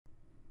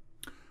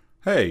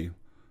Hey,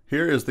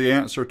 here is the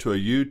answer to a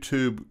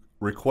YouTube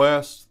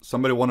request.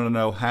 Somebody wanted to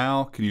know,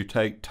 how can you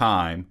take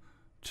time,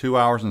 2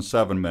 hours and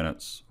 7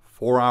 minutes,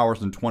 4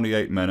 hours and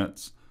 28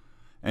 minutes,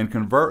 and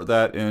convert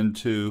that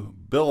into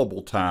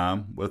billable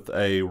time with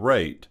a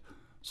rate.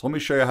 So let me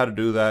show you how to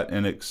do that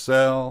in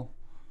Excel.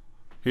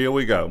 Here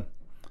we go.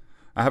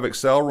 I have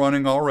Excel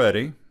running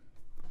already.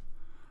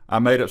 I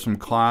made up some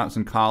clients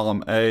in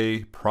column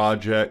A,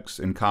 projects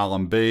in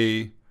column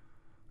B.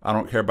 I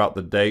don't care about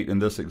the date in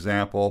this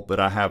example, but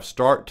I have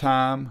start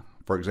time,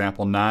 for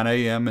example, 9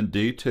 a.m. in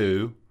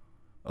D2,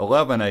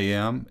 11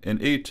 a.m. in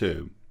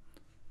E2.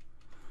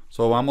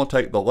 So I'm going to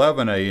take the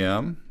 11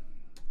 a.m.,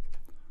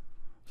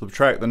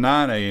 subtract the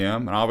 9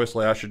 a.m., and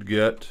obviously I should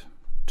get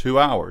 2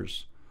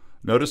 hours.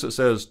 Notice it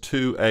says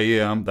 2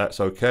 a.m., that's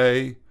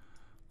okay.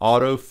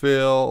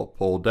 Autofill,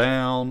 pull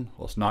down,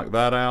 let's knock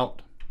that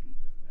out.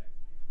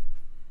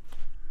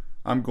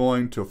 I'm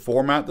going to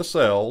format the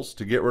cells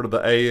to get rid of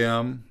the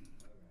AM.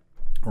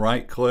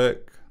 Right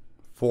click,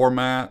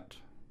 format,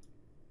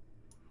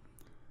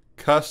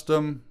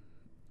 custom,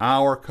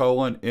 hour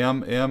colon,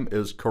 MM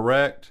is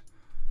correct.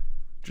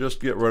 Just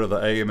get rid of the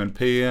AM and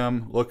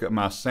PM. Look at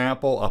my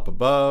sample up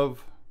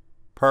above,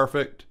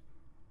 perfect.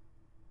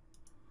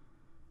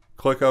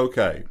 Click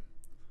OK.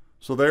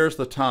 So there's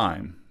the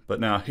time. But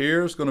now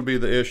here's going to be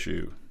the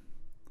issue.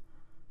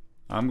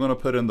 I'm going to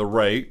put in the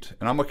rate,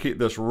 and I'm going to keep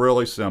this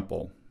really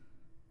simple.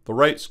 The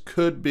rates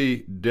could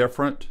be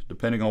different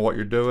depending on what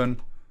you're doing,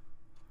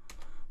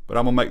 but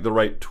I'm going to make the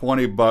rate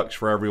 20 bucks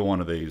for every one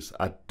of these.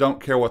 I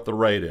don't care what the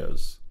rate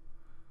is.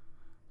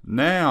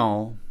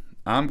 Now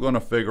I'm going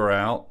to figure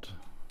out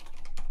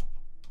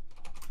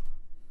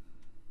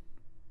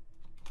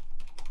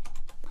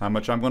how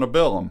much I'm going to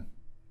bill them.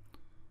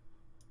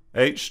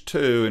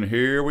 H2, and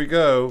here we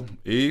go,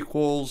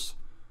 equals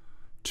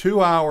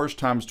 2 hours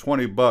times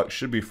 20 bucks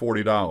should be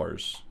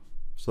 $40.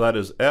 So that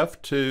is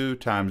F2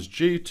 times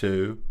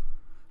G2.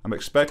 I'm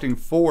expecting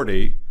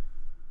 40,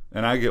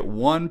 and I get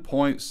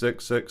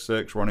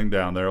 1.666 running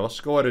down there.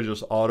 Let's go ahead and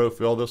just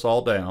autofill this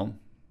all down.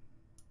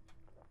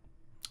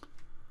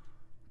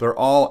 They're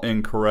all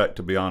incorrect,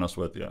 to be honest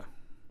with you.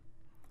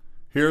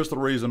 Here's the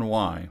reason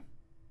why.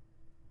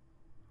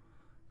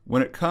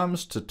 When it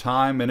comes to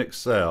time in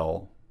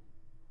Excel,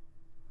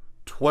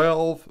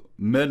 12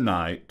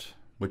 midnight,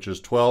 which is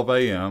 12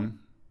 a.m.,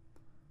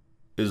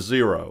 is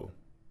 0.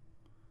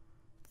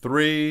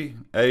 3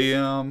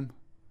 a.m.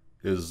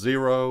 is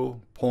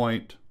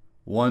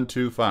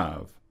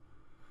 0.125.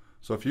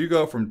 So if you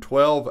go from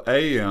 12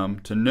 a.m.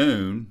 to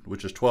noon,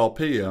 which is 12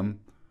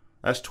 p.m.,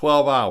 that's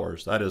 12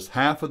 hours. That is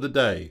half of the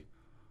day.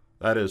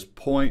 That is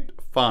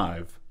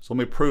 0.5. So let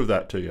me prove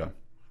that to you.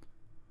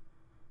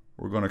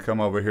 We're going to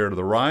come over here to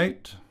the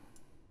right.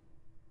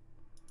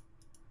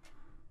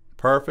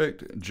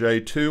 Perfect.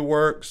 J2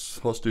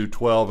 works. Let's do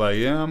 12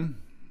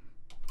 a.m.,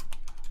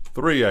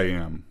 3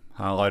 a.m.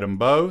 Highlight them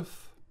both.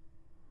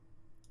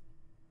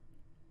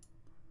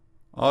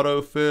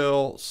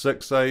 Autofill,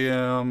 6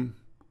 a.m.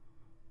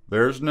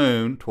 There's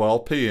noon,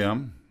 12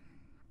 p.m.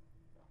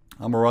 I'm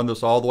going to run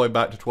this all the way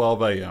back to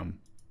 12 a.m.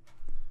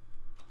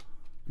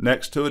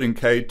 Next to it in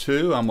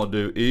K2, I'm going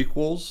to do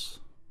equals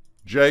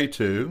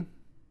J2.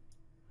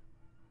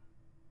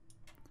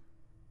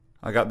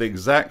 I got the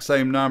exact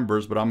same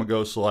numbers, but I'm going to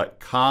go select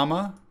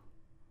comma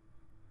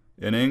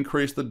and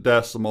increase the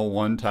decimal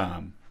one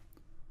time.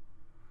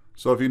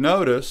 So if you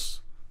notice,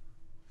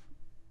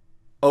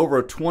 over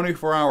a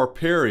 24-hour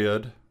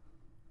period,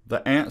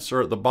 the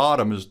answer at the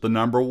bottom is the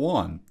number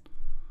 1.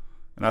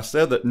 And I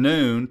said that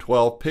noon,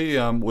 12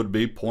 p.m. would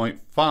be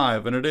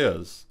 0.5, and it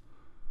is.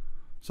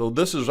 So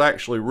this is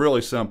actually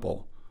really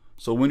simple.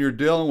 So when you're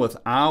dealing with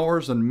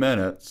hours and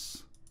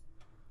minutes,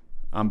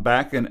 I'm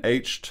back in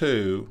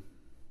H2,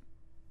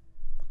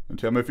 and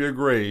tell me if you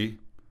agree.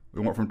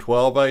 We went from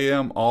 12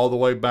 a.m. all the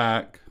way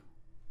back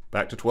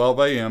to 12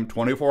 a.m.,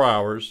 24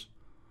 hours.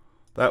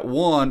 That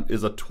 1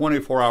 is a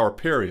 24-hour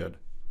period.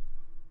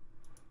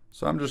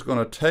 So I'm just going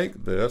to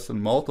take this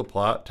and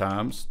multiply it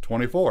times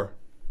 24.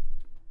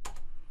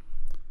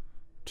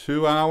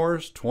 2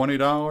 hours,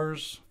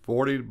 $20,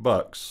 40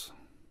 bucks.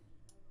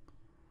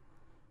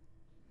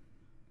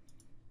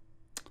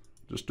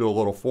 Just do a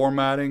little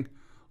formatting.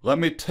 Let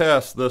me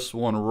test this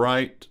one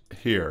right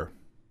here.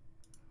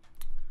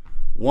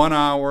 1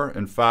 hour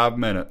and 5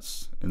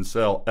 minutes in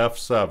cell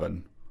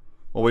F7.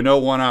 Well, we know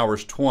 1 hour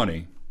is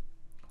 20.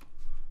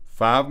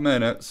 5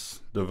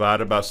 minutes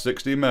divided by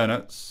 60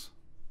 minutes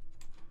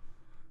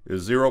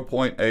is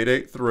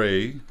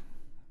 0.883.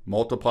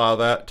 Multiply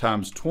that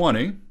times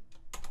 20.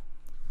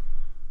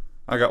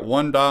 I got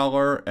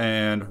 $1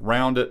 and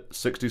round it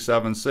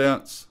 67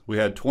 cents. We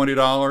had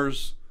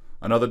 $20,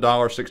 another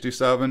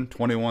 $1.67,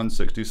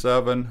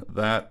 $21.67.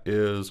 That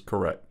is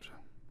correct.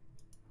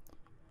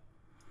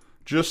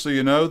 Just so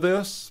you know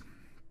this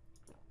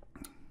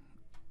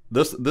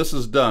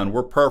is done.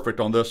 We're perfect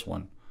on this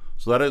one.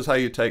 So that is how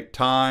you take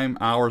time,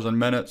 hours, and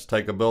minutes,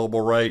 take a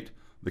billable rate.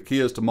 The key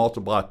is to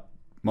multiply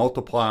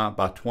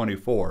by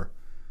 24.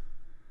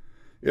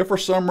 If for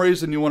some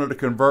reason you wanted to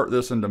convert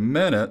this into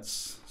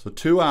minutes, So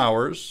 2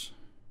 hours,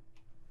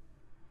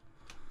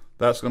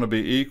 that's going to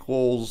be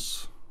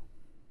equals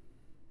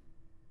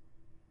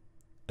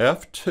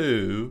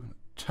F2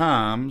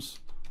 times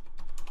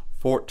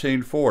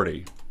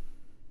 1440.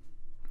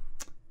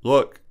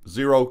 Look,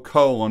 0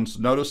 colons.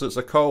 Notice it's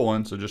a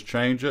colon, so just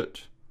change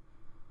it.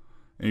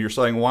 And you're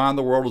saying, why in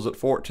the world is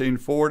it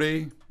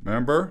 1440?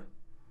 Remember,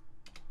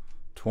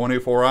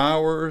 24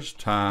 hours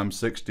times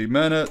 60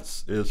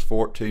 minutes is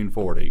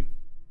 1440.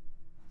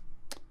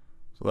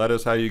 So that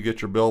is how you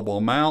get your billable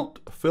amount.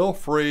 Feel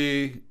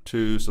free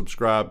to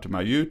subscribe to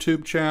my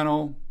YouTube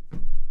channel.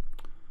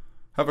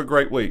 Have a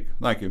great week.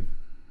 Thank you.